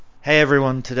Hey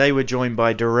everyone, today we're joined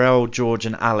by Darrell, George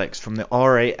and Alex from the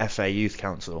RAFA Youth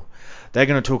Council. They're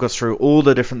going to talk us through all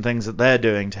the different things that they're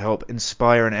doing to help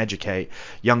inspire and educate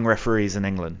young referees in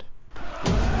England.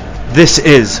 This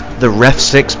is the Ref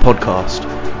 6 podcast.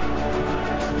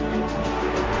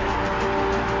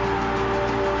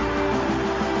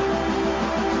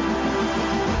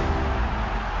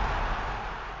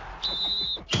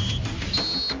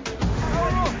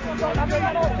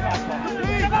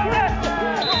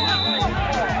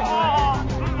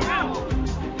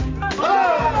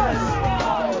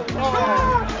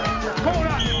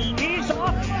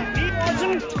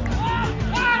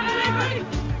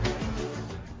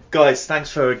 Guys, thanks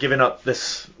for giving up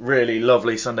this really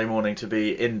lovely Sunday morning to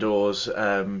be indoors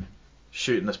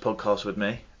shooting this podcast with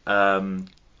me.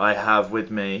 I have with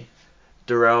me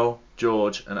Darrell,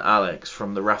 George and Alex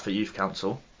from the RAFA Youth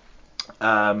Council.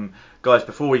 Guys,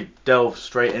 before we delve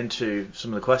straight into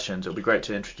some of the questions, it would be great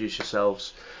to introduce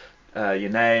yourselves, your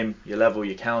name, your level,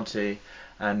 your county,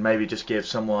 and maybe just give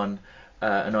someone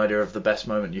an idea of the best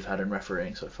moment you've had in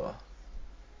refereeing so far.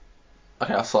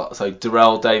 Okay, I'll start. So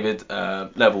Darrell David,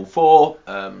 level 4,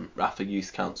 RAFA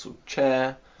Youth Council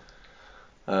chair.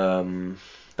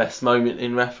 Best moment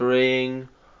in refereeing.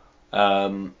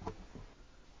 I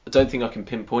don't think I can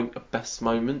pinpoint a best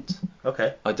moment.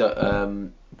 Okay. I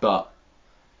don't. But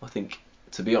I think,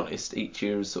 to be honest, each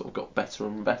year has sort of got better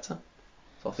and better.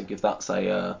 So I think if that's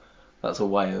a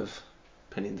way of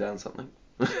pinning down something.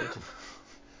 So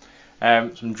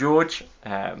I'm George.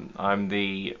 I'm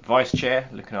the vice chair,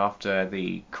 looking after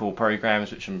the core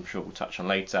programs, which I'm sure we'll touch on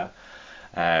later.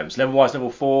 So level-wise,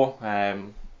 level 4,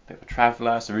 bit of a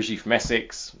traveller. So originally from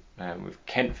Essex, with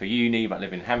Kent for uni, but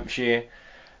live in Hampshire.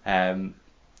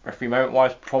 Referee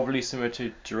moment-wise, probably similar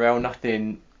to Darrell,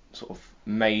 nothing sort of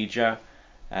major.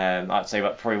 I'd say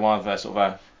that probably one of the sort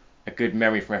of a good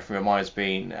memory from referee of mine has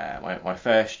been my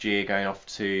first year going off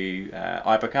to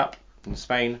IBA Cup in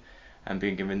Spain, and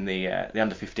being given the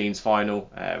under-15s final,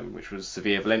 which was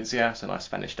Sevilla Valencia, so a nice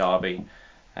Spanish derby.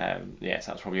 So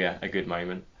that's probably a good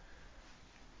moment.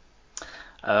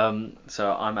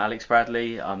 So I'm Alex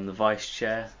Bradley. I'm the vice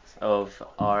chair of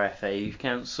RFA Youth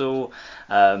Council,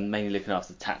 mainly looking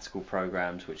after the tactical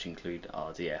programs, which include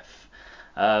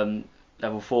RDF.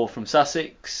 Level 4 from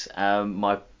Sussex.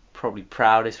 My probably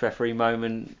proudest referee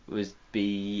moment was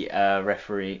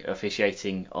referee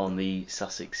officiating on the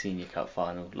Sussex Senior Cup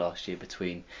final last year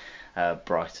between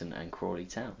Brighton and Crawley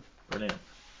Town. Brilliant.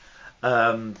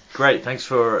 Great, thanks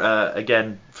for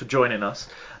again for joining us.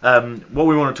 What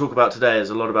we want to talk about today is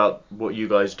a lot about what you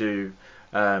guys do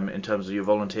in terms of your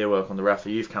volunteer work on the RAFA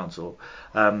Youth Council.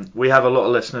 We have a lot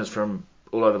of listeners from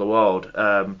all over the world,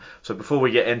 so before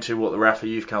we get into what the RAFA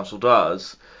Youth Council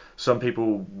does, some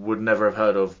people would never have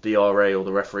heard of the RA or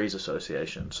the Referees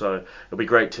Association, so it'll be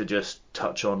great to just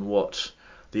touch on what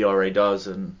the RA does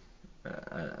and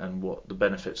what the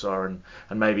benefits are, and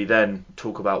maybe then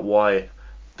talk about why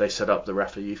they set up the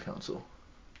RAFA Youth Council.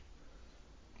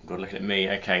 Got to look at me,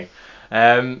 okay.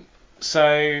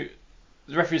 So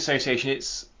the Referees Association,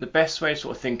 it's the best way to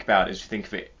sort of think about it is to think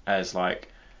of it as like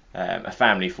a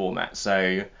family format.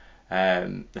 So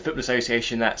the Football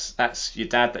Association, that's your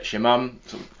dad, that's your mum,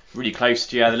 sort of really close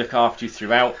to you, they look after you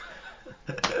throughout.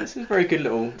 This is a very good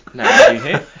little analogy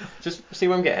here. Just see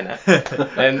where I'm getting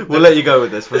at. We'll let you go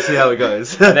with this. We'll see how it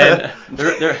goes. Then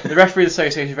the Referees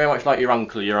Association is very much like your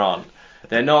uncle or your aunt.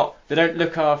 They don't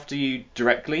look after you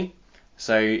directly.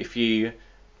 So if you,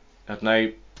 I don't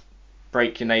know,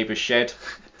 break your neighbour's shed,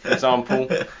 for example,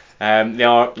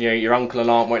 your uncle and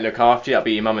aunt won't look after you. That'll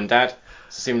be your mum and dad.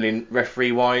 So similarly,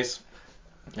 referee-wise,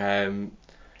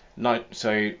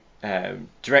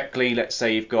 directly, let's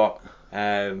say you've got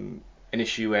an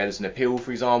issue where there's an appeal,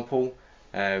 for example,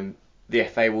 the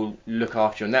FA will look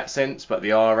after you in that sense, but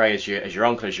the RA, as your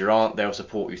uncle, as your aunt, they'll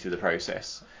support you through the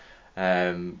process. So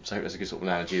I hope that's a good sort of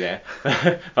analogy there.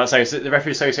 But so the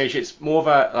Referee Association, it's more of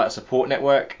a support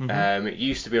network. Mm-hmm. It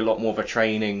used to be a lot more of a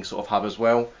training sort of hub as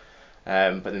well,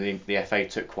 but then the FA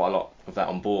took quite a lot of that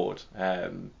on board.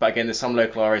 But again, there's some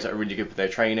local RAs that are really good with their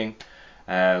training.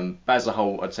 But as a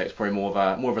whole, I'd say it's probably more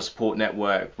of a support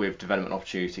network with development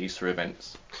opportunities through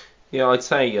events. Yeah, I'd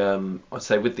say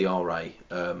with the RA,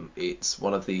 it's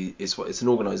an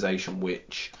organisation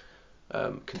which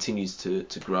continues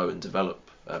to grow and develop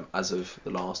as of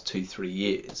the last 2-3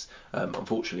 years.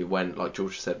 Unfortunately, like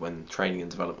George said, when training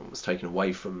and development was taken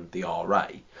away from the RA,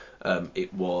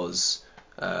 it was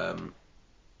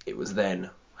then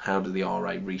how do the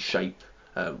RA reshape,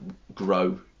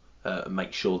 grow, and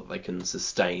make sure that they can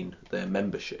sustain their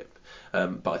membership.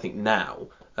 But I think now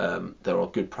there are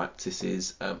good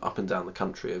practices up and down the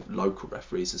country of local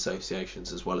referees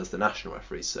associations as well as the National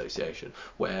Referees Association,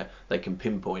 where they can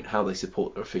pinpoint how they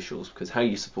support their officials, because how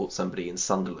you support somebody in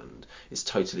Sunderland is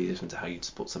totally different to how you'd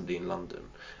support somebody in London,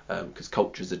 because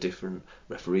cultures are different,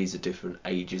 referees are different,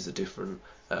 ages are different.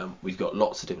 We've got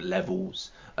lots of different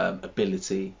levels,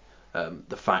 ability,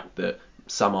 the fact that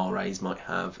some RAs might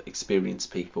have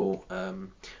experienced people.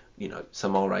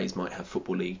 Some RAs might have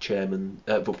Football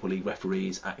League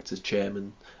referees act as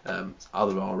chairman.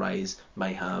 Other RAs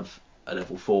may have a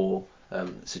level 4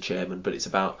 as a chairman, but it's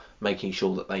about making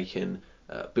sure that they can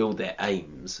build their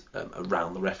aims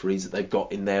around the referees that they've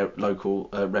got in their local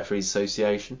referees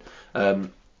association.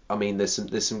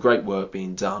 There's some great work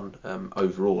being done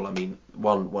overall.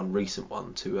 One recent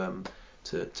one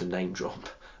to name drop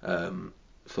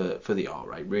for the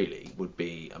RA really would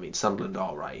be, Sunderland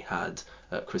RA had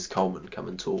Chris Coleman come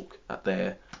and talk at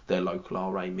their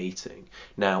local RA meeting.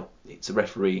 Now it's a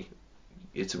referee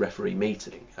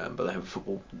meeting, but they have a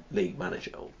Football League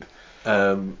manager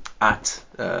at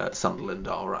Sunderland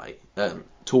RA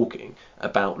talking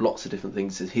about lots of different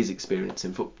things as his experience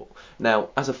in football. Now,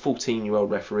 as a 14-year-old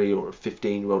referee or a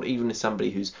 15-year-old, even as somebody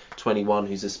who's 21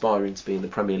 who's aspiring to be in the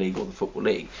Premier League or the Football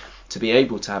League, to be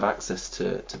able to have access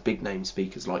to big name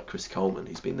speakers like Chris Coleman,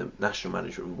 who's been the national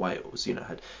manager of Wales,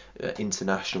 had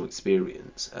international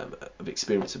experience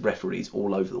of referees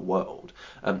all over the world,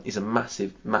 is a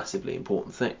massively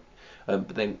important thing. But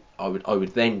then I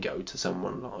would then go to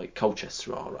someone like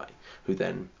Colchester RA, who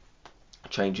then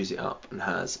changes it up and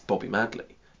has Bobby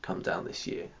Madley come down this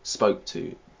year, spoke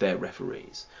to their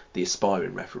referees, the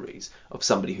aspiring referees, of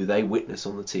somebody who they witness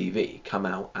on the TV come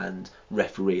out and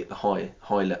referee at the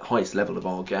highest level of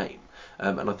our game.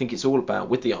 And I think it's all about,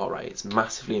 with the RA, it's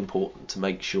massively important to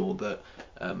make sure that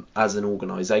as an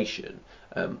organisation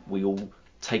we all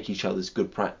take each other's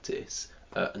good practice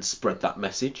and spread that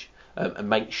message, and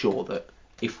make sure that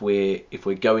if we're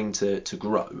going to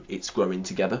grow, it's growing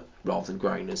together rather than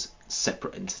growing as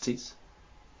separate entities.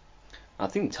 I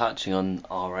think touching on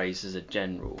RAs as a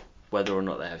general, whether or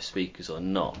not they have speakers or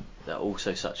not, they're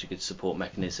also such a good support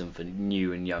mechanism for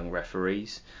new and young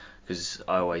referees, because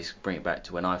I always bring it back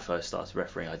to when I first started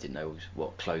refereeing, I didn't know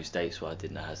what closed dates were, I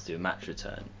didn't know how to do a match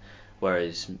return,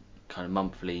 whereas kind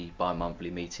of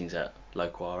bi-monthly meetings at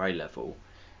local RA level,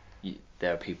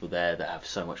 there are people there that have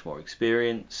so much more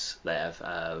experience, they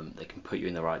can put you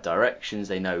in the right directions,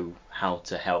 they know how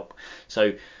to help.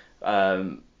 So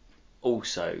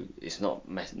also, it's not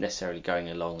necessarily going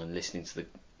along and listening to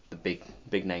the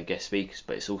big name guest speakers,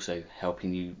 but it's also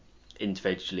helping you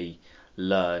individually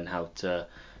learn how to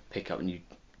pick up new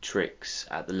tricks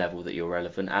at the level that you're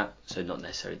relevant at. So not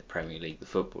necessarily the Premier League, the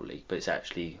Football League, but it's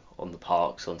actually on the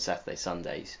parks on Saturday,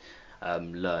 Sundays,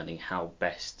 learning how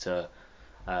best to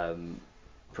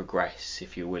progress,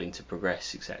 if you're willing to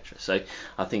progress, etc. So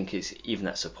I think it's even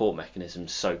that support mechanism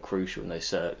is so crucial in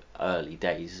those early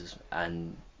days,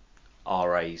 and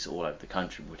RAs all over the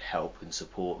country would help and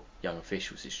support young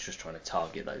officials. It's just trying to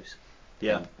target those,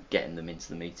 and getting them into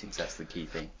the meetings. That's the key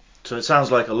thing. So it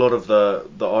sounds like a lot of the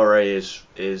RA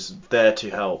is there to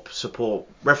help support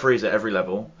referees at every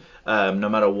level, no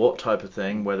matter what type of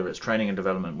thing, whether it's training and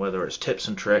development, whether it's tips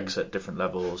and tricks at different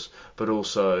levels, but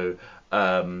also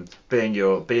being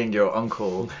your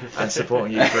uncle and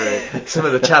supporting you through some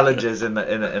of the challenges in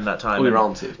that time.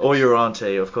 Or your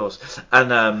auntie, of course.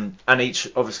 And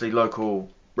each obviously local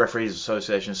referees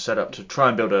association is set up to try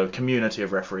and build a community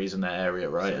of referees in that area,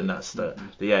 right? And that's the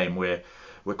aim.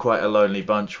 We're quite a lonely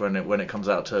bunch when it comes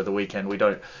out to the weekend.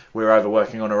 We're either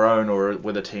working on our own or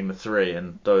with a team of 3,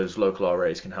 and those local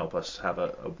RAs can help us have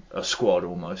a squad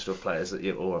almost of players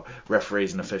or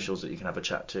referees and officials that you can have a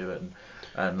chat to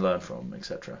and learn from,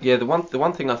 etc. Yeah, the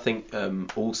one thing I think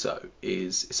also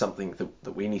is something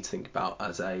that we need to think about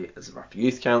as a Referee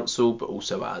Youth Council, but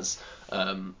also as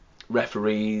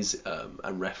referees and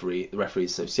the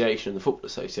Referees Association, the Football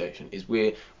Association, is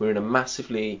we're in a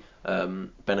massively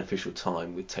beneficial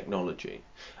time with technology,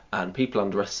 and people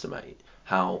underestimate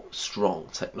how strong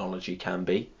technology can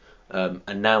be.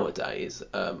 And nowadays,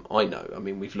 I know,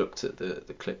 we've looked at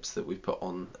the clips that we've put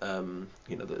on,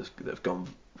 that have gone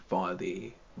via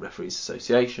the Referees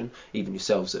Association, even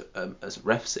yourselves as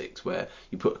Ref6, where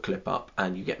you put a clip up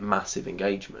and you get massive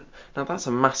engagement. Now that's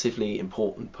a massively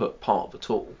important part of it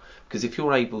all, because if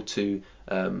you're able to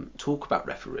talk about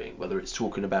refereeing, whether it's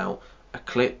talking about a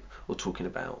clip or talking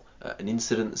about an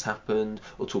incident that's happened,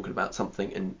 or talking about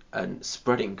something and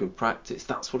spreading good practice,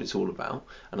 that's what it's all about.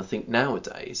 And I think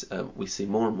nowadays we see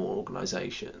more and more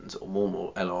organisations or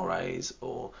more LRAs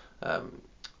or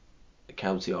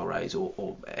county RAs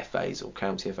or FAs or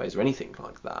county FAs or anything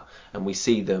like that, and we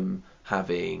see them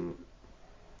having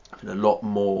a lot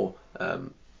more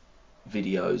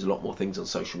videos, a lot more things on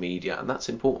social media, and that's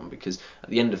important because at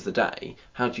the end of the day,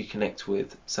 how do you connect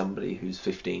with somebody who's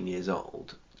 15 years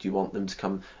old? Do you want them to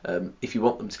come? If you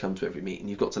want them to come to every meeting,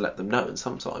 you've got to let them know. And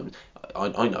sometimes,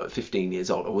 I know at 15 years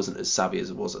old, I wasn't as savvy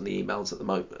as I was on the emails at the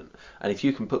moment. And if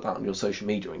you can put that on your social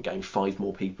media and gain 5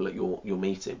 more people at your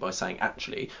meeting by saying,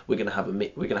 actually, we're going to have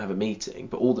a meeting,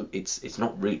 but it's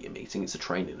not really a meeting, it's a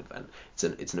training event.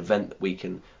 It's an event that we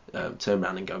can turn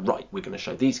around and go, right, we're going to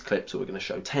show these clips, or we're going to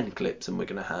show 10 clips, and we're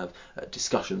going to have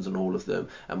discussions on all of them,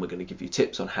 and we're going to give you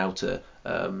tips on how to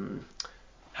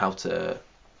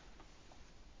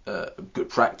good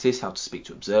practice, how to speak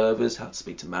to observers, how to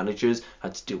speak to managers, how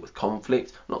to deal with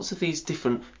conflict. Lots of these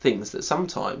different things that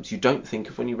sometimes you don't think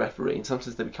of when you referee, and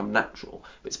sometimes they become natural.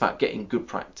 But it's about getting good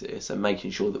practice and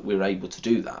making sure that we're able to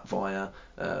do that via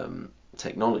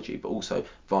technology, but also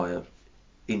via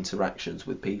interactions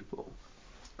with people.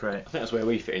 Great. I think that's where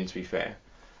we fit in, to be fair.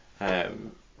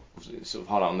 Sort of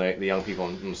highlight on the young people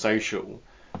on social.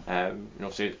 And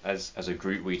obviously, as a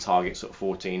group, we target sort of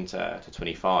 14 to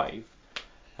 25.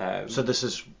 So this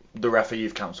is the Rafa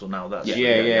Youth Council now. That's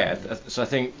yeah. So I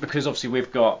think because obviously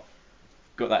we've got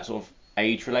that sort of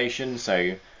age relation.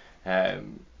 So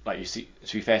like you see,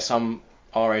 to be fair, some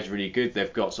RAs are really good.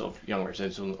 They've got sort of young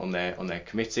representatives on their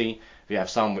committee. We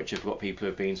have some which have got people who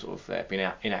have been sort of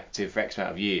been inactive for X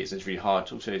amount of years. It's really hard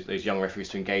to also those young referees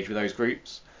to engage with those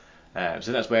groups.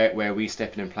 So that's where we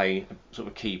step in and play sort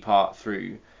of a key part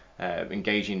through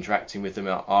engaging, interacting with them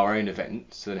at our own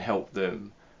events, and help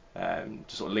them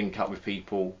to sort of link up with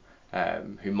people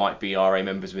who might be RA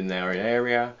members within their own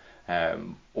area,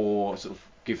 or sort of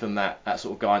give them that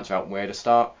sort of guidance about where to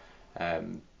start.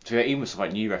 So even with stuff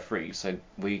like new referees, so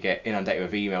we get inundated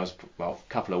with emails, a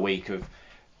couple a week of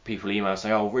people email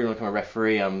saying, oh, really want to become a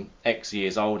referee, I'm X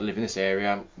years old, I live in this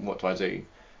area, what do I do?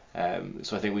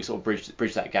 So I think we sort of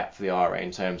bridge that gap for the RA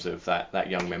in terms of that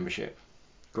young membership.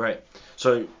 Great.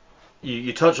 So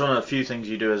you touched on a few things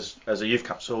you do as a youth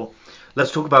council.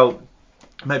 Let's talk about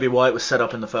maybe why it was set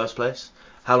up in the first place,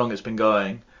 how long it's been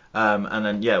going, and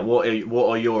then what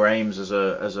are your aims as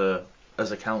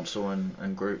a council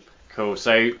and group? Cool.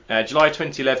 So July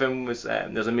 2011 was there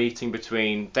was a meeting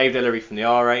between David Ellery from the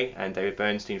RA and David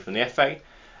Bernstein from the FA,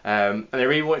 and they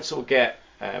really wanted to sort of get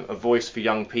a voice for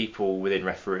young people within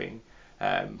refereeing.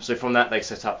 So from that they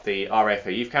set up the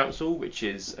RAFA Youth Council, which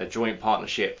is a joint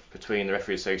partnership between the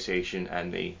Referee Association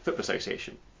and the Football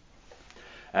Association.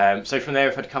 So from there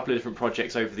we've had a couple of different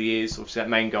projects over the years. Obviously that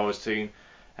main goal is to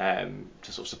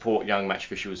sort of support young match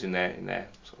officials in their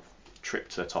sort of trip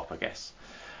to the top, I guess.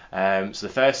 So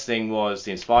the first thing was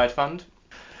the Inspired Fund.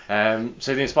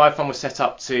 So the Inspired Fund was set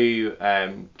up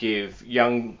to give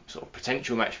young sort of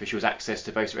potential match officials access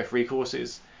to basic referee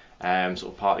courses, sort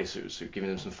of partly sort of giving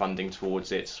them some funding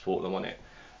towards it to support them on it.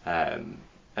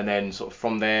 And then sort of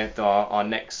from there, our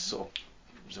next sort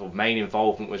of main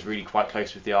involvement was really quite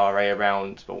close with the RA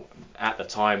around, well, at the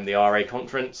time, the RA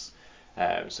conference.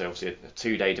 So obviously a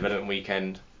 2-day development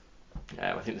weekend.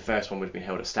 I think the first one would have been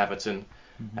held at Staverton.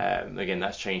 Again,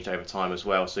 that's changed over time as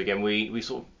well. So again, we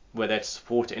sort of were there to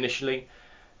support it initially,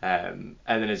 and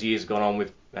then as years have gone on,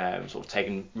 we've sort of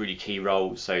taken really key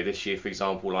roles. So this year, for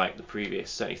example, like the previous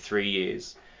certainly 3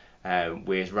 years,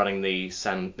 we're running the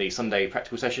Sunday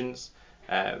practical sessions.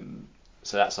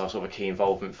 So that's our sort of a key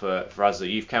involvement for us as a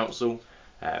youth council.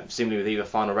 Similarly with Eva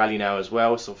Final Rally now as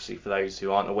well. So obviously for those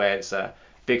who aren't aware, it's a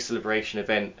big celebration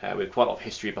event with quite a lot of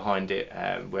history behind it,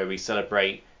 where we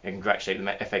celebrate and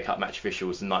congratulate the FA Cup match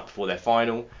officials the night before their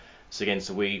final. So again,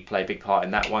 we play a big part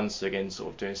in that one. So again,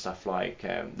 sort of doing stuff like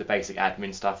the basic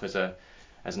admin stuff as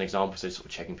an example, so sort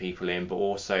of checking people in, but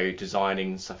also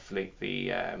designing stuff like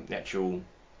the actual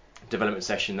development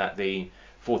session that the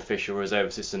fourth official, reserve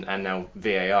assistant, and now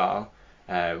VAR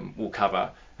will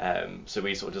cover. So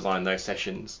we sort of design those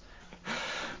sessions.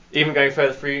 Even going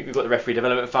further through, we've got the Referee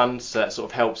Development Fund, so that sort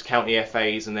of helps county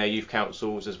FAs and their youth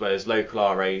councils as well as local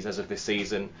RAs as of this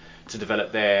season to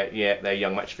develop their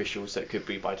young match officials. So it could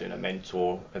be by doing a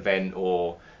mentor event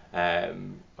or I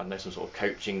don't know, some sort of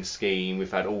coaching scheme. We've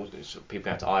had all sort of people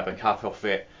going to IBA Cup off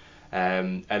it,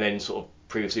 and then sort of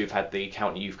previously we've had the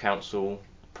County Youth Council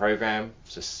programme,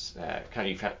 so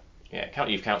County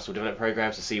Youth Council Development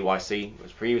Programme, so CYC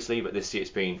was previously, but this year it's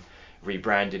been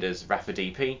rebranded as RAFA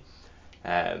DP.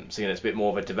 So it's a bit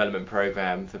more of a development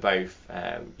programme for both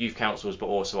youth councils, but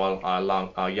also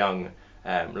our young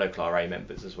local RA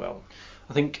members as well.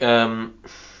 I think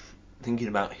thinking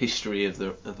about history of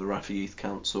the RAFA Youth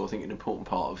Council, I think an important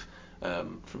part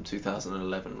of from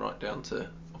 2011 right down to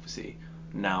obviously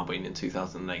now being in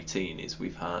 2018 is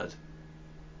we've had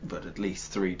but at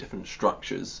least 3 different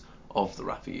structures of the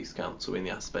RAFA Youth Council, in the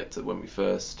aspect that when we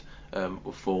first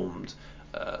were formed,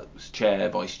 it was chair,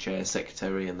 vice chair,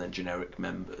 secretary, and then generic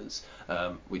members,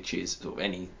 which is sort of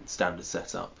any standard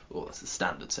setup, or that's the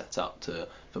standard setup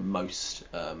for most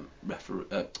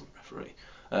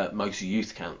most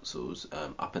youth councils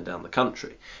up and down the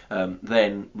country.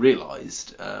 Then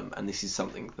realised, and this is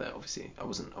something that obviously I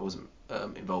wasn't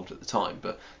involved at the time,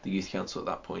 but the youth council at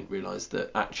that point realised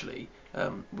that actually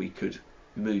we could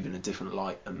move in a different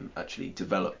light and actually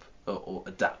develop or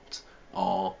adapt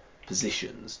our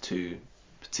positions to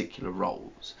particular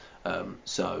roles.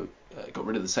 So got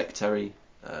rid of the secretary,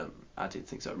 added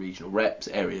things like regional reps,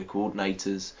 area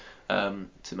coordinators,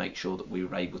 to make sure that we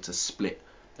were able to split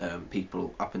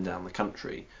people up and down the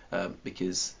country,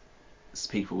 because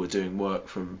people were doing work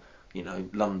from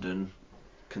London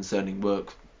concerning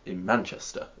work in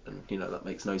Manchester, and that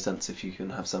makes no sense if you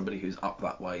can have somebody who's up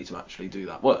that way to actually do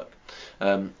that work.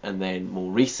 And then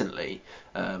more recently,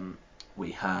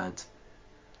 we had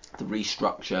the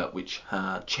restructure, which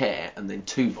had chair and then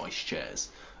 2 vice chairs,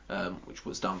 which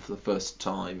was done for the first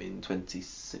time in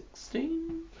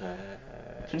 2016.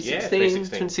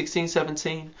 2016,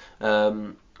 17,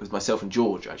 with myself and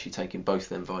George actually taking both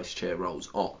them vice chair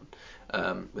roles on,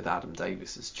 with Adam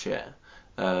Davis as chair.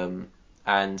 And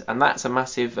that's a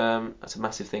massive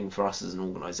thing for us as an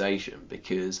organisation,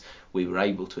 because we were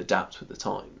able to adapt with the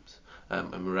times,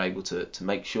 and we were able to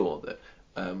make sure that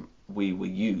we were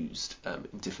used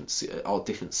in our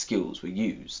different skills were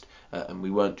used, and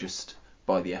we weren't just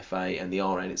by the FA and the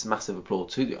RA. And it's a massive applaud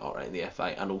to the RA and the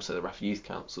FA and also the RAFA Youth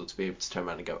Council to be able to turn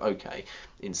around and go, okay,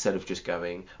 instead of just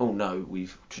going, oh no,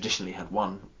 we've traditionally had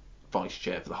one vice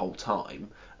chair for the whole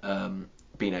time,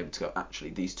 being able to go,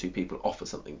 actually these 2 people offer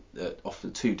something that offer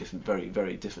 2 different, very,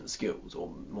 very different skills, or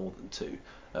more than 2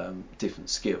 different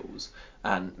skills,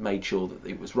 and made sure that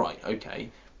it was right. Okay,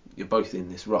 you're both in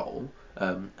this role,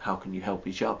 how can you help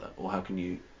each other, or how can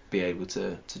you be able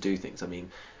to do things? I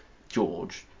mean,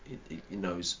 George, he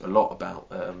knows a lot about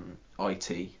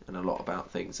IT and a lot about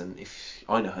things, and if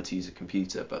I know how to use a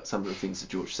computer, but some of the things that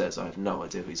George says I have no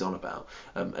idea what he's on about,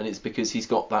 and it's because he's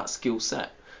got that skill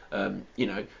set. I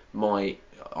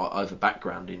have a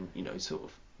background in sort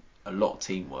of a lot of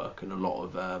teamwork and a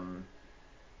lot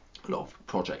of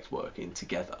project working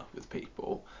together with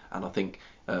people, and I think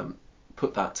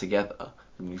put that together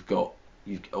and you've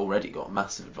already got a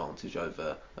massive advantage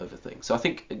over things. So I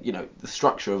think the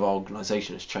structure of our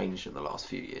organisation has changed in the last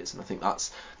few years, and I think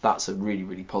that's a really,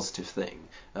 really positive thing.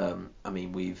 I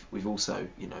mean, we've also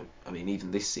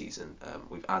even this season,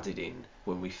 we've added in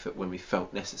when we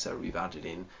felt necessary, we've added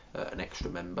in an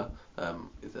extra member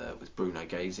with Bruno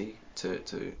Gazy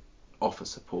to offer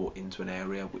support into an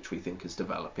area which we think is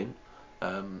developing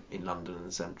in London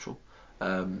and Central.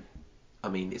 I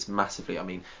mean, it's massively. I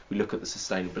mean, we look at the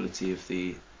sustainability of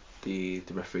the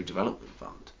Referee Development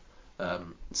Fund,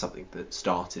 something that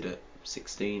started at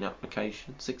 15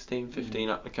 applications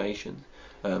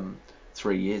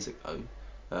 3 years ago,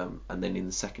 and then in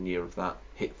the second year of that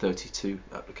hit 32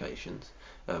 applications,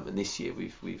 and this year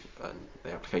the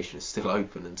application is still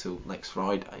open until next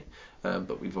Friday,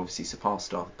 but we've obviously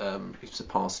surpassed our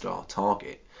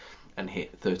target and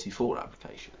hit 34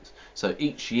 applications. So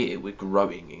each year we're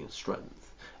growing in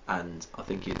strength, and I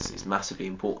think it's massively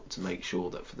important to make sure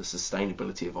that for the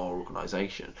sustainability of our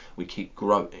organisation we keep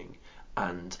growing.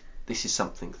 And this is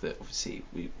something that obviously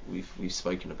we've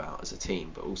spoken about as a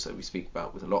team, but also we speak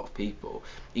about with a lot of people.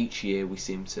 Each year we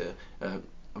seem to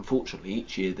unfortunately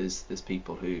each year there's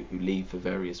people who leave for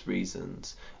various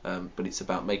reasons, but it's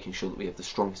about making sure that we have the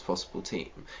strongest possible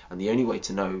team, and the only way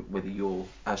to know whether you're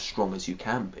as strong as you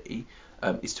can be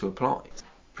is to apply.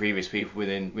 Previous people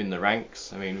within the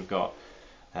ranks. I mean, we've got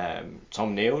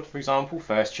Tom Neild, for example,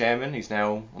 first chairman. He's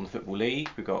now on the Football League.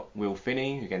 We've got Will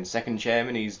Finney, again second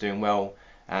chairman. He's doing well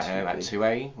at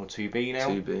 2A or 2B now.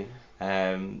 2B.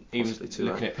 Even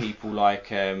looking at people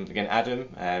like again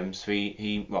Adam. So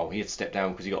he had to step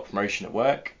down because he got promotion at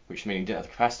work, which means he didn't have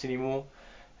the capacity anymore.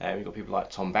 We've got people like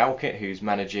Tom Balkett, who's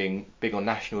managing big on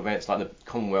national events like the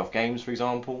Commonwealth Games, for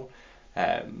example.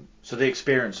 So the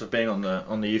experience of being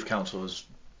on the youth council has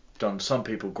done some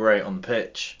people great on the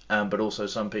pitch, but also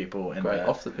some people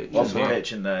off the pitch,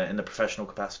 pitch in the professional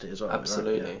capacity as well.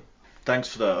 Absolutely. Right? Yeah. Thanks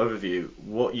for the overview.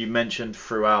 What you mentioned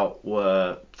throughout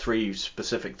were 3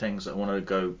 specific things that I want to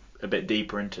go a bit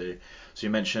deeper into. So you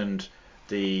mentioned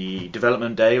the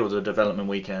development day or the development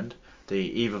weekend, the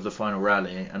eve of the final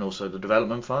rally, and also the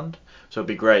development fund. So it'd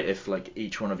be great if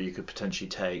each one of you could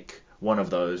potentially take one of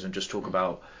those and just talk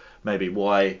about maybe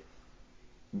why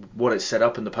what it's set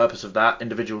up and the purpose of that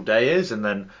individual day is, and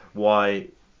then why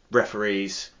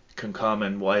referees can come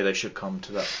and why they should come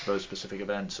to those specific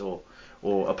events or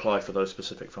apply for those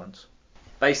specific funds.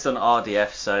 Based on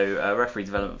RDF, so Referee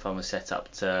Development Fund was set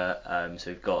up to,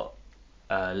 so we've got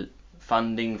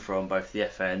funding from both the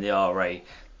FA and the RA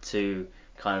to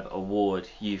kind of award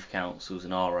youth councils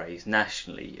and RAs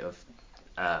nationally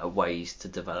of ways to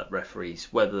develop referees.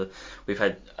 Whether we've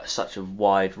had such a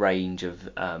wide range of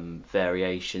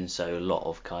variations, so a lot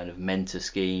of kind of mentor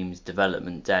schemes,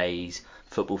 development days,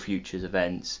 football futures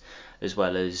events, as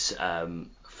well as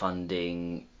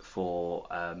funding for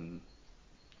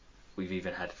we've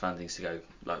even had fundings to go,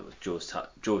 like what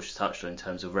George touched on, in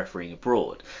terms of refereeing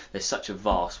abroad. There's such a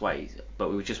vast way,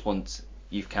 but we just want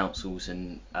youth councils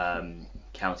and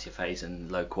county FAs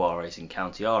and local RAs and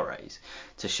county RAs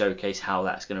to showcase how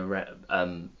that's going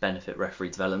to benefit referee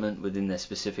development within their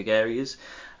specific areas.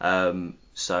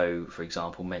 So, for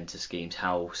example, mentor schemes,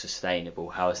 how sustainable,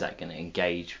 how is that going to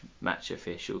engage match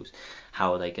officials,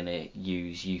 how are they going to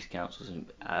use youth councils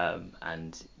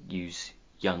and use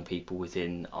young people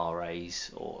within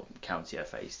RAs or county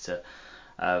FAs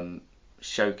to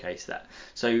showcase that.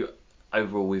 So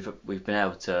overall, we've been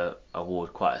able to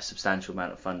award quite a substantial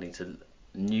amount of funding to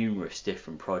numerous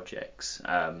different projects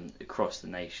across the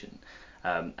nation,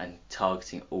 and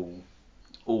targeting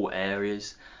all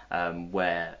areas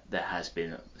where there has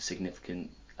been significant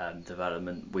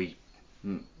development. We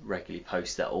regularly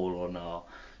post that all on our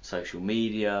social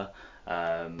media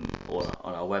or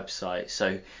on our website.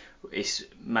 So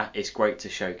it's great to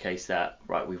showcase that,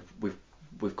 right,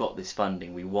 we've got this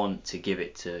funding, we want to give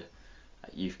it to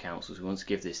youth councils, we want to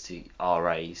give this to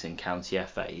RAs and county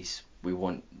FAs, we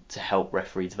want to help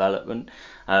referee development,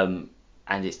 and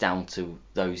it's down to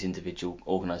those individual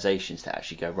organisations to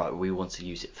actually go, right, we want to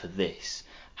use it for this,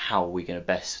 how are we going to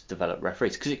best develop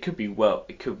referees? Because it could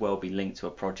well be linked to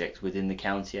a project within the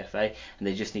county FA and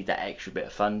they just need that extra bit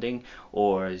of funding,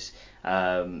 or as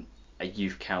a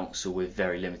youth council with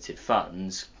very limited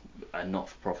funds, a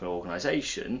not-for-profit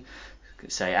organisation,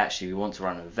 say, actually we want to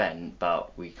run an event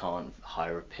but we can't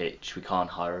hire a pitch, we can't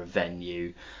hire a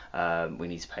venue, we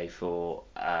need to pay for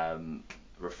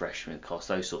refreshment costs,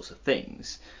 those sorts of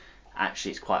things.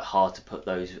 Actually, it's quite hard to put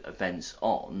those events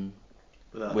on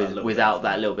without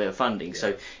that little bit of funding. Yeah.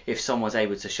 So if someone's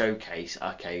able to showcase,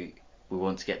 okay, we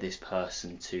want to get this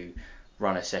person to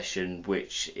run a session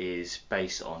which is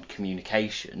based on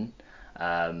communication,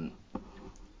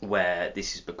 where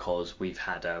this is because we've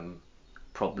had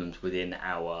problems within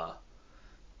our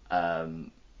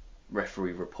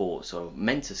referee reports or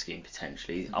mentor scheme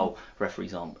potentially,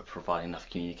 referees aren't providing enough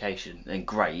communication, then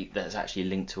great, that's actually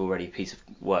linked to already a piece of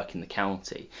work in the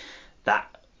county. That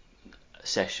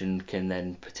session can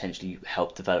then potentially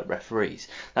help develop referees.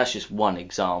 That's just one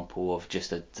example of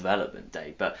just a development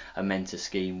day, but a mentor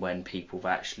scheme when people have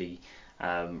actually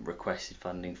requested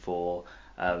funding for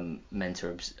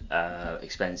mentor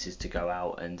expenses to go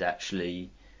out and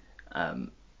actually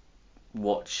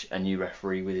watch a new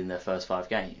referee within their first 5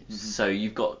 games. So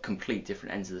you've got complete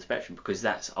different ends of the spectrum, because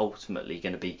that's ultimately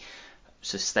going to be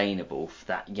sustainable for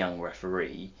that young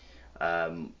referee,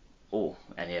 or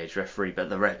any age referee, but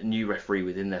the new referee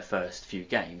within their first few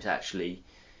games. Actually,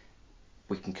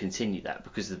 we can continue that,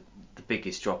 because the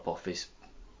biggest drop off is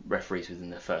referees within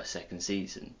their first, second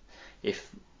season. If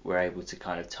we're able to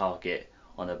kind of target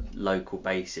on a local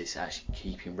basis, actually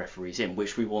keeping referees in,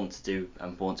 which we want to do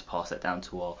and want to pass that down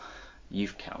to our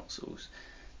youth councils,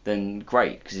 then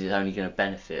great, because it's only going to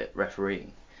benefit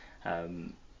refereeing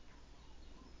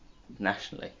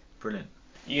nationally. Brilliant.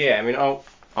 Yeah, I mean, I'll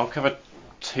cover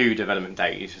 2 development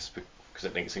days just because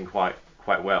it links in quite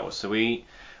well. So we're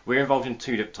involved in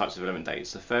 2 different types of development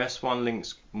days. The first one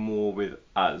links more with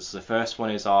us. The first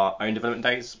one is our own development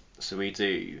days. So we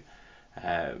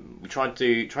try to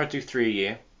do 3 a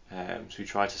year. So we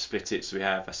try to split it. So we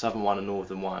have a southern one, a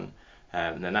northern one,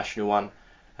 and a national one.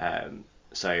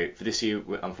 So for this year,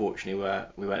 unfortunately,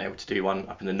 we weren't able to do one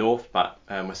up in the north, but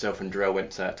myself and Drell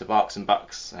went to Berks and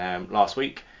Bucks last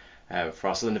week. For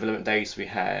our Southern Development Days, we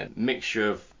had a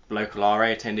mixture of local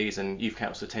RA attendees and youth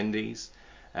council attendees.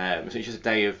 So it's just a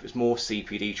day of, it's more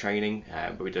CPD training,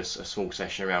 but we did a small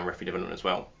session around referee development as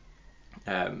well.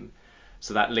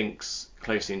 So that links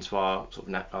closely into our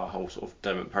our whole sort of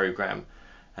development programme.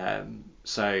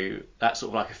 So that's sort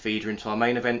of like a feeder into our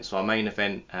main event. So our main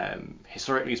event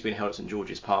historically has been held at St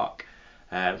George's Park.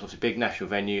 It's obviously a big national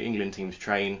venue, England teams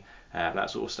train, that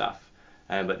sort of stuff.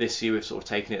 But this year we've sort of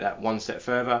taken it that one step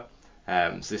further.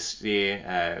 So this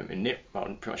year, in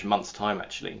pretty much a month's time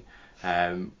actually,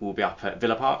 we'll be up at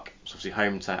Villa Park, it's obviously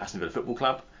home to Aston Villa Football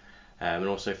Club. And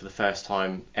also for the first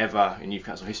time ever in Youth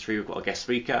Council history, we've got a guest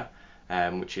speaker,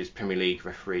 which is Premier League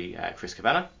referee Chris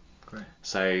Kavanagh. Great.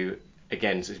 So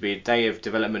again, so it'll be a day of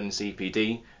development in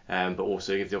CPD, but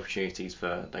also give the opportunities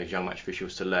for those young match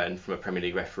officials to learn from a Premier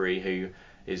League referee who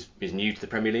is new to the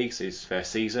Premier League, so his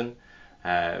first season.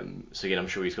 So again, I'm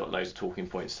sure he's got loads of talking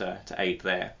points to aid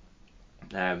there.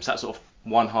 So that's sort of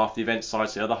one half of the event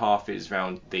side. So the other half is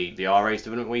around the RA's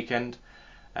development weekend.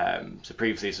 So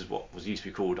previously this is what was used to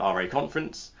be called RA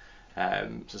Conference. So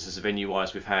this is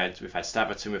venue-wise, we've had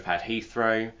Staverton, we've had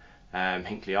Heathrow,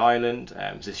 Hinkley Island.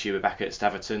 So this year we're back at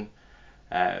Staverton.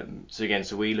 So again,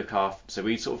 so we look after, so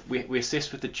we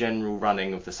assist with the general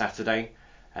running of the Saturday,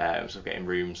 so getting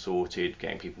rooms sorted,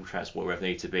 getting people transport wherever they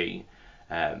need to be,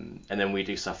 and then we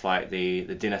do stuff like the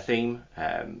dinner theme.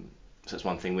 So that's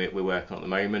one thing we're working on at the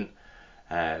moment.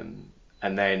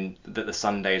 And then the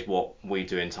Sunday is what we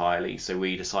do entirely. So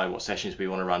we decide what sessions we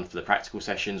want to run for the practical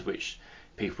sessions, which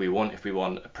people we want. If we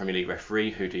want a Premier League referee,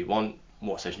 who do we want?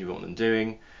 What session do we want them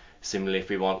doing? Similarly, if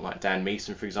we want like Dan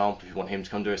Meeson, for example, if we want him to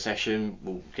come do a session,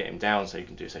 we'll get him down so he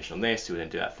can do a session on this. He will then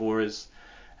do that for us.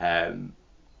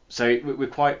 So we're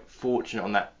quite fortunate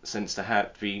on that sense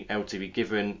to be able to be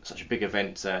given such a big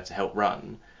event to help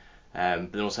run.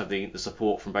 But then also have the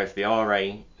support from both the RA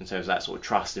in terms of that sort of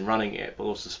trust in running it, but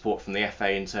also support from the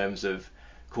FA in terms of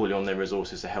calling on their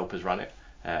resources to help us run it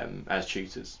as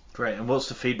tutors. Great. And what's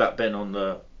the feedback been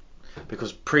on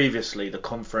because previously the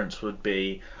conference would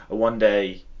be a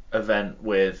one-day event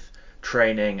with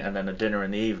training and then a dinner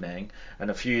in the evening, and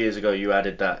a few years ago you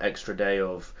added that extra day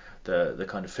of the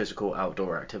kind of physical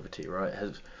outdoor activity, right?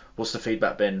 What's the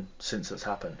feedback been since that's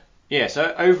happened? Yeah,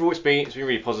 so overall it's been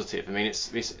really positive. I mean, it's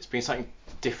been something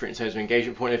different in terms of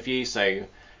engagement point of view. So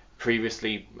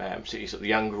previously, particularly sort of the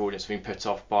younger audience have been put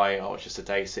off by, it's just a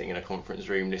day sitting in a conference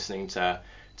room listening to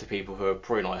people who have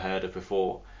probably not heard of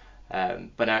before.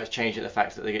 But now it's changing the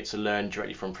fact that they get to learn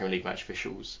directly from Premier League match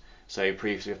officials. So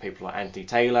previously we have people like Anthony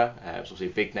Taylor, who's obviously a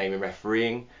big name in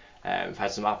refereeing. We've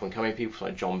had some up and coming people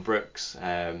like John Brooks,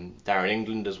 Darren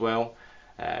England as well.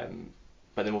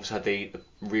 But then we've also had the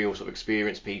real sort of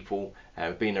experienced people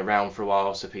been around for a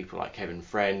while, so people like Kevin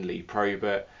Friend, Lee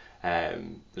Probert,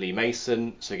 Lee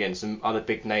Mason. So again, some other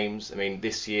big names. I mean,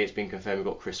 this year it's been confirmed we've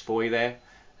got Chris Foy there.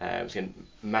 So again,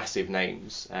 massive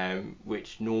names,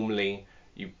 which normally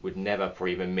you would never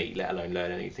probably even meet, let alone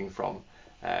learn anything from.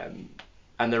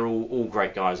 And they're all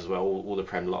great guys as well, all the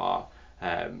Prem lot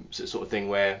are. So it's sort of thing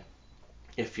where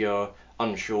if you're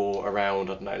unsure around,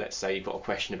 I don't know, let's say you've got a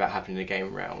question about happening in a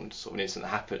game around sort of an incident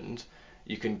that happened,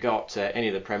 you can go up to any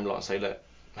of the Prem lot and say, look,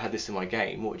 I had this in my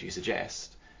game, what would you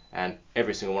suggest? And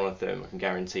every single one of them, I can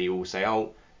guarantee, will say,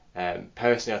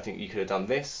 personally I think you could have done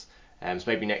this, so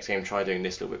maybe next game try doing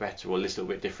this a little bit better or this a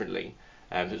little bit differently.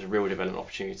 So it's a real development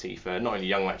opportunity for not only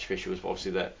young match officials, but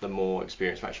obviously the more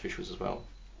experienced match officials as well.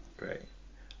 Great.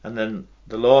 And then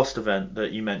the last event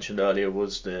that you mentioned earlier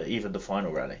was the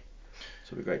final rally.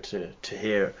 So it'd be great to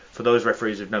hear, for those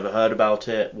referees who've never heard about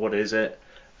it, what is it?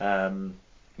 And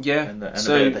a bit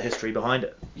of the history behind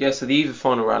it. Yeah, so the Eve of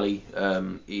Final Rally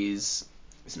is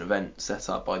an event set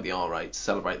up by the RA to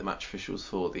celebrate the match officials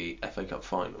for the FA Cup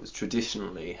final. It's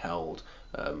traditionally held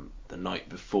the night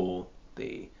before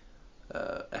the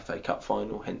FA Cup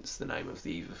final, hence the name of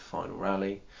the Eve of Final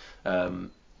Rally.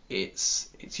 It's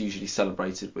usually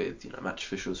celebrated with match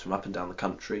officials from up and down the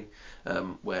country,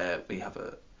 where we have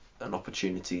an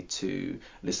opportunity to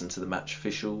listen to the match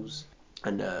officials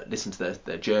and listen to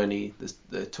their journey.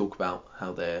 They talk about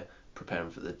how they're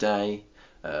preparing for the day,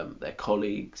 their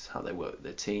colleagues, how they work with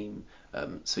their team,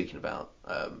 speaking about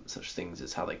such things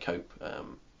as how they cope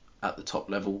at the top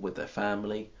level with their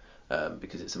family,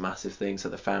 because it's a massive thing, so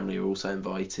the family are also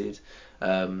invited.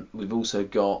 We've also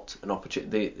got an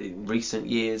opportunity, in recent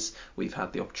years we've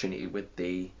had the opportunity with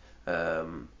the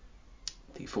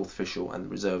fourth official and the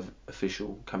reserve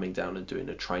official coming down and doing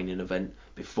a training event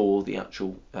before the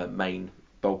actual main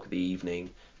bulk of the evening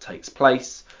takes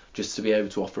place, just to be able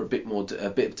to offer a bit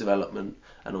of development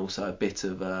and also a bit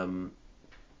of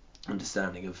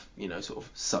understanding of sort of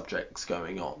subjects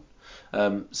going on.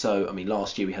 So I mean,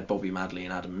 last year we had Bobby Madley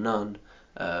and Adam Nunn,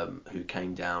 who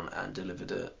came down and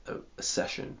delivered a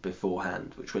session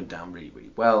beforehand, which went down really,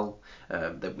 really well.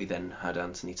 That we then had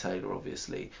Anthony Taylor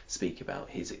obviously speak about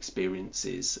his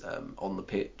experiences on the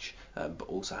pitch, but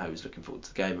also how he's looking forward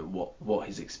to the game and what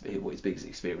his biggest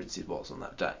experiences was on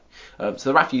that day. So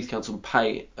the RAF Youth Council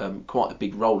play quite a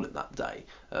big role in that day,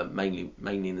 mainly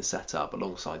in the setup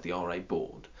alongside the RA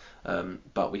board.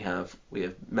 But we have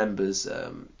members,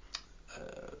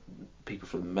 people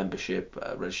from the membership,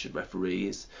 registered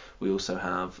referees. We also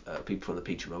have people from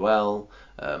the PGMOL.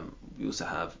 We also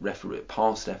have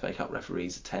past FA Cup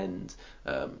referees attend,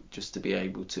 just to be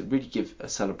able to really give a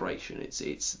celebration.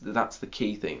 That's the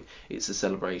key thing. It's a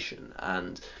celebration,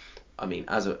 and I mean,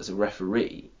 as a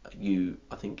referee,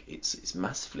 I think it's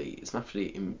massively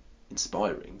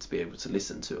inspiring to be able to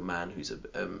listen to a man who's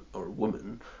or a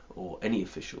woman or any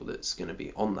official that's going to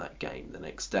be on that game the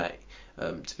next day,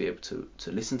 to be able to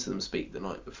listen to them speak the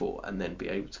night before and then be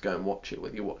able to go and watch it,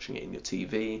 whether you're watching it in your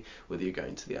TV, whether you're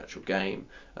going to the actual game.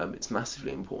 It's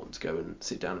massively important to go and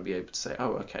sit down and be able to say,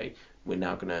 oh, okay, we're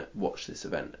now going to watch this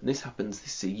event. And this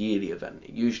is a yearly event.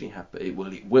 It usually it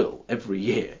will every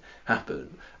year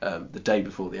happen the day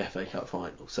before the FA Cup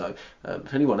final. So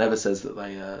if anyone ever says that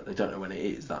they don't know when it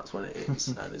is, that's when it is.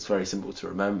 And it's very simple to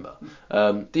remember.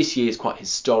 This year is quite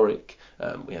historic.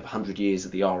 We have 100 years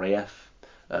of the RAF,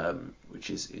 which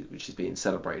is being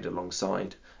celebrated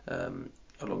alongside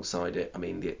it. I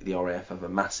mean, the RAF have a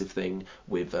massive thing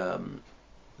with the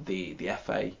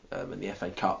FA and the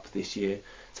FA Cup this year,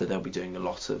 so they'll be doing they'll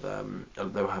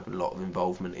have a lot of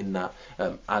involvement in that.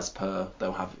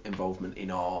 They'll have involvement in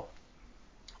our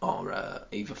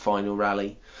either final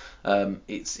rally.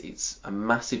 It's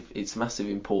massive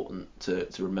important to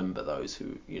remember those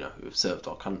who have served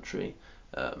our country,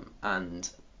 and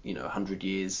 100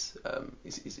 years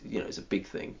is a big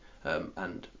thing,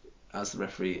 and as the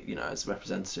referee, as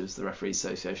representatives of the Referees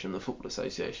Association and the Football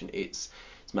Association, it's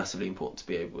massively important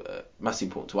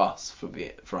to us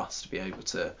for us to be able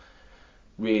to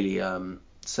really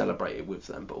celebrate it with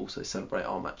them, but also celebrate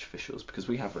our match officials, because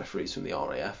we have referees from the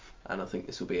RAF, and I think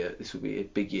this will be a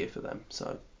big year for them.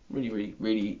 So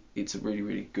really, it's a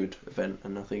really good event,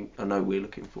 and I know we're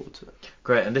looking forward to it.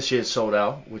 Great, and this year's sold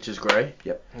out, which is great.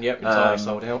 Yep, entirely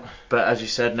sold out. But as you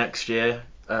said, next year,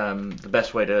 the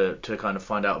best way to kind of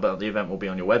find out about the event will be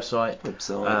on your website,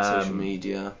 social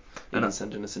media, even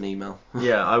sending us an email.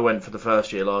 Yeah, I went for the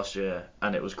first year last year,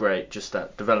 and it was great. Just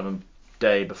that development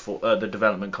day before, the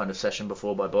development kind of session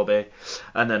before by Bobby,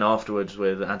 and then afterwards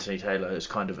with Anthony Taylor.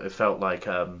 It felt like,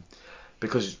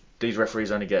 because these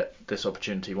referees only get this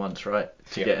opportunity once, right?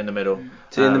 To get in the middle.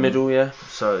 In the middle, yeah.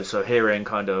 So hearing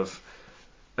kind of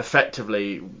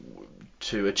effectively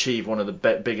to achieve one of the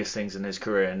biggest things in his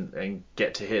career and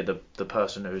get to hear the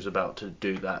person who's about to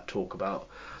do that talk about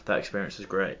that experience is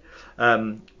great.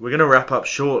 We're going to wrap up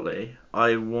shortly.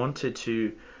 I wanted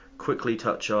to quickly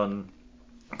touch on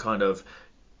kind of,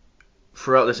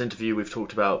 throughout this interview we've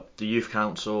talked about the Youth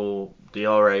Council, the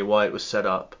RA, why it was set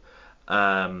up,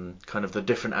 kind of the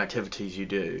different activities you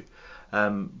do.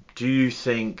 What do you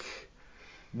think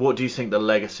the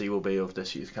legacy will be of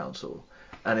this Youth Council?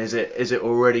 And is it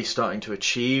already starting to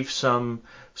achieve some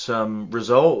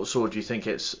results, or do you think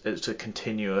it's a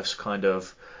continuous kind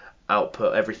of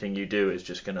output? Everything you do is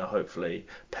just going to hopefully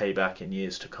pay back in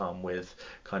years to come with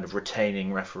kind of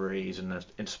retaining referees and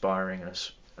inspiring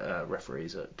us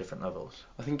referees at different levels.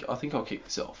 I think I'll kick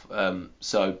this off.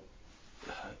 So,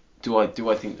 do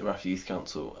I think the RAF Youth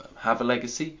Council have a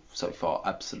legacy? So far,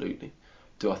 absolutely.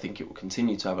 Do I think it will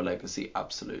continue to have a legacy?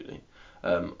 Absolutely.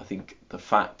 I think the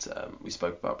fact we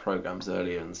spoke about programs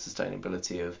earlier and the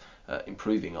sustainability of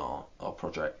improving our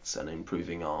projects and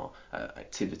improving our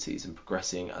activities and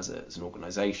progressing as an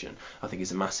organisation, I think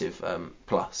is a massive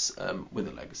plus with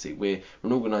a legacy. We're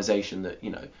an organisation that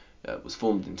was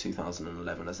formed in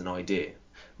 2011 as an idea.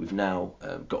 We've now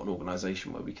got an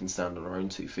organisation where we can stand on our own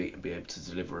 2 feet and be able to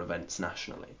deliver events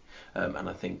nationally. And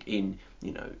I think in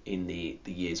the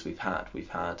years we've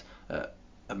had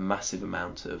a massive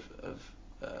amount of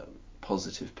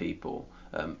positive people,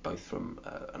 both from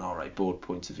an RA board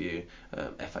point of view,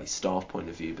 FA staff point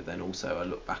of view, but then also I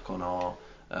look back on our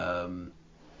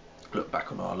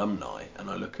alumni, and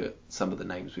I look at some of the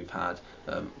names we've had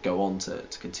go on to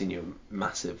continue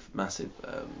massive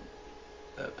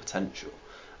potential.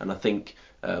 And I think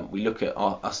we look at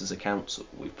us as a council,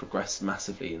 we've progressed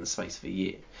massively in the space of a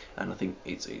year, and I think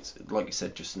it's like you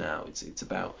said just now, it's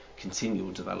about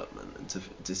continual development and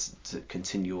to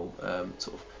continual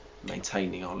sort of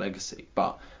maintaining our legacy.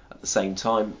 But at the same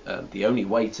time, the only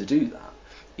way to do that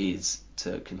is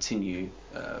to continue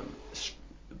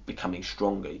becoming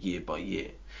stronger year by year,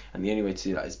 and the only way to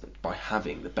do that is by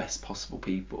having the best possible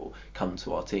people come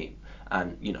to our team.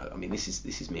 And I mean, this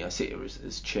is me. I sit here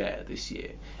as chair this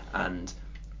year, and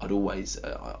I'd always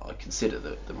I consider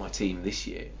that my team this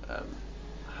year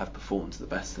have performed to the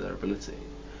best of their ability,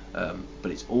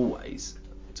 but it's always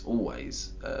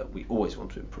we always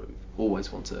want to improve,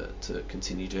 always want to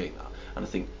continue doing that. And I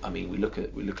think, I mean, we look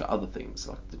at other things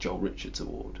like the Joel Richards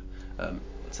Award.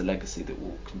 It's a legacy that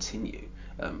will continue.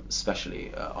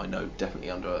 especially I know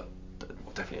definitely under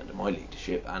my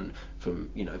leadership, and from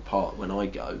part when I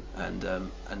go,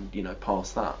 and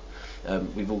past that,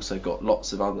 we've also got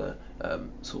lots of other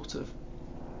sort of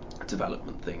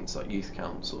development things like youth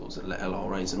councils and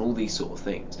LRAs and all these sort of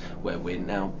things, where we're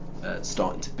now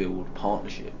starting to build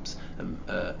partnerships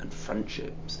and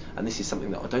friendships. And this is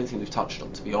something that I don't think we've touched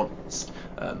on, to be honest,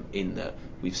 in that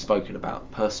we've spoken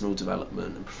about personal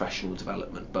development and professional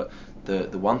development, but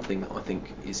the one thing that I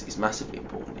think is massively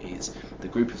important is the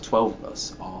group of 12 of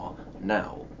us are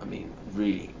now,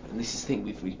 really, and this is the thing,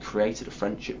 we've created a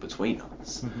friendship between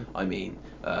us.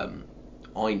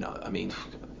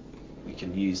 We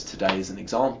can use today as an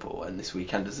example and this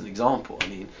weekend as an example.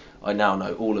 I now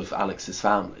know all of Alex's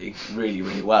family really,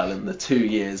 really well in the 2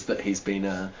 years that he's been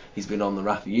on the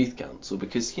Rafa Youth Council,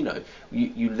 because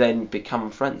you then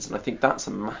become friends, and I think that's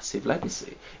a massive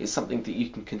legacy. It's something that you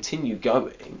can continue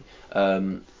going,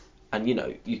 and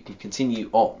you can continue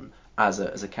on as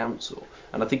a council.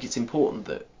 And I think it's important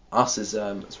that us as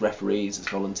referees, as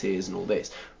volunteers, and all this,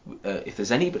 if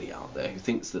there's anybody out there who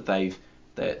thinks that they're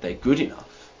good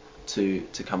enough to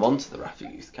come onto the Rafa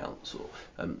Youth Council,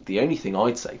 the only thing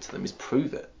I'd say to them is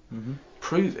prove it. Mm-hmm.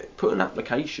 Prove it. Put an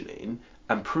application in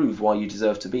and prove why you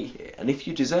deserve to be here. And if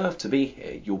you deserve to be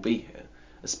here, you'll be here.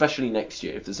 Especially next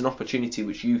year, if there's an opportunity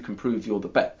which you can prove you're the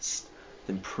best,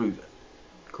 then prove it.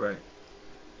 Great.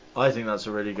 I think that's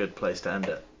a really good place to end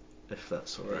it, if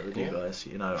that's all right with you guys.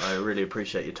 I really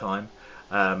appreciate your time.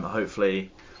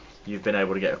 Hopefully you've been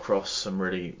able to get across some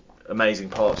really amazing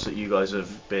parts that you guys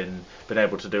have been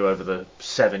able to do over the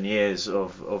 7 years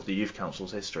of the Youth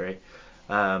Council's history.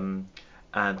 And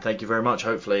thank you very much.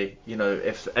 Hopefully,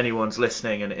 if anyone's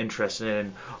listening and interested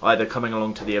in either coming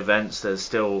along to the events, there's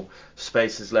still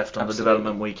spaces left on the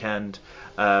development weekend.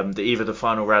 The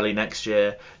final rally next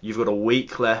year, you've got a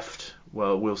week left.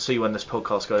 Well, we'll see when this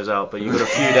podcast goes out, but you've got a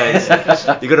few days.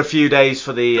 You've got a few days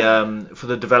for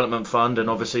the development fund, and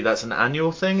obviously that's an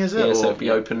annual thing, is it? Yeah, so it'll be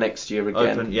open next year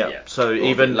again. Open, yeah. So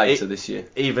even later this year,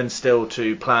 even still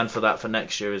to plan for that for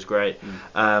next year is great.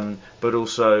 But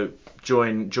also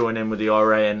join in with the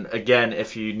RA, and again,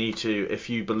 if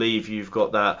you believe you've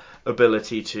got that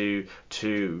ability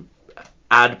to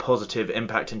add positive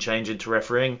impact and change into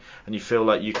refereeing, and you feel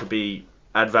like you could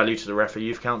add value to the Rafa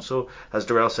Youth Council, as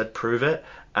Darrell said, prove it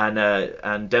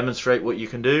and demonstrate what you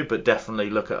can do, but definitely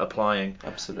look at applying.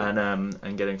 Absolutely.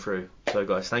 And getting through. So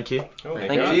guys, thank you.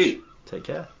 Thank you. Take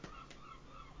care.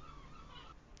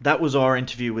 That was our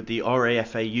interview with the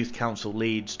RAFA Youth Council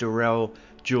leads, Darrell,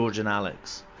 George and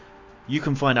Alex. You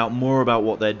can find out more about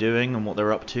what they're doing and what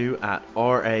they're up to at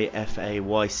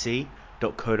rafayc.co.uk.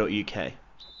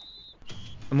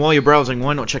 And while you're browsing,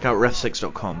 why not check out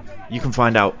ref6.com? You can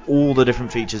find out all the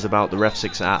different features about the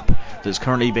Ref6 app that's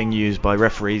currently being used by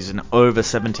referees in over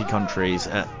 70 countries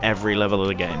at every level of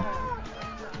the game.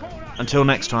 Until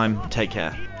next time, take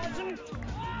care.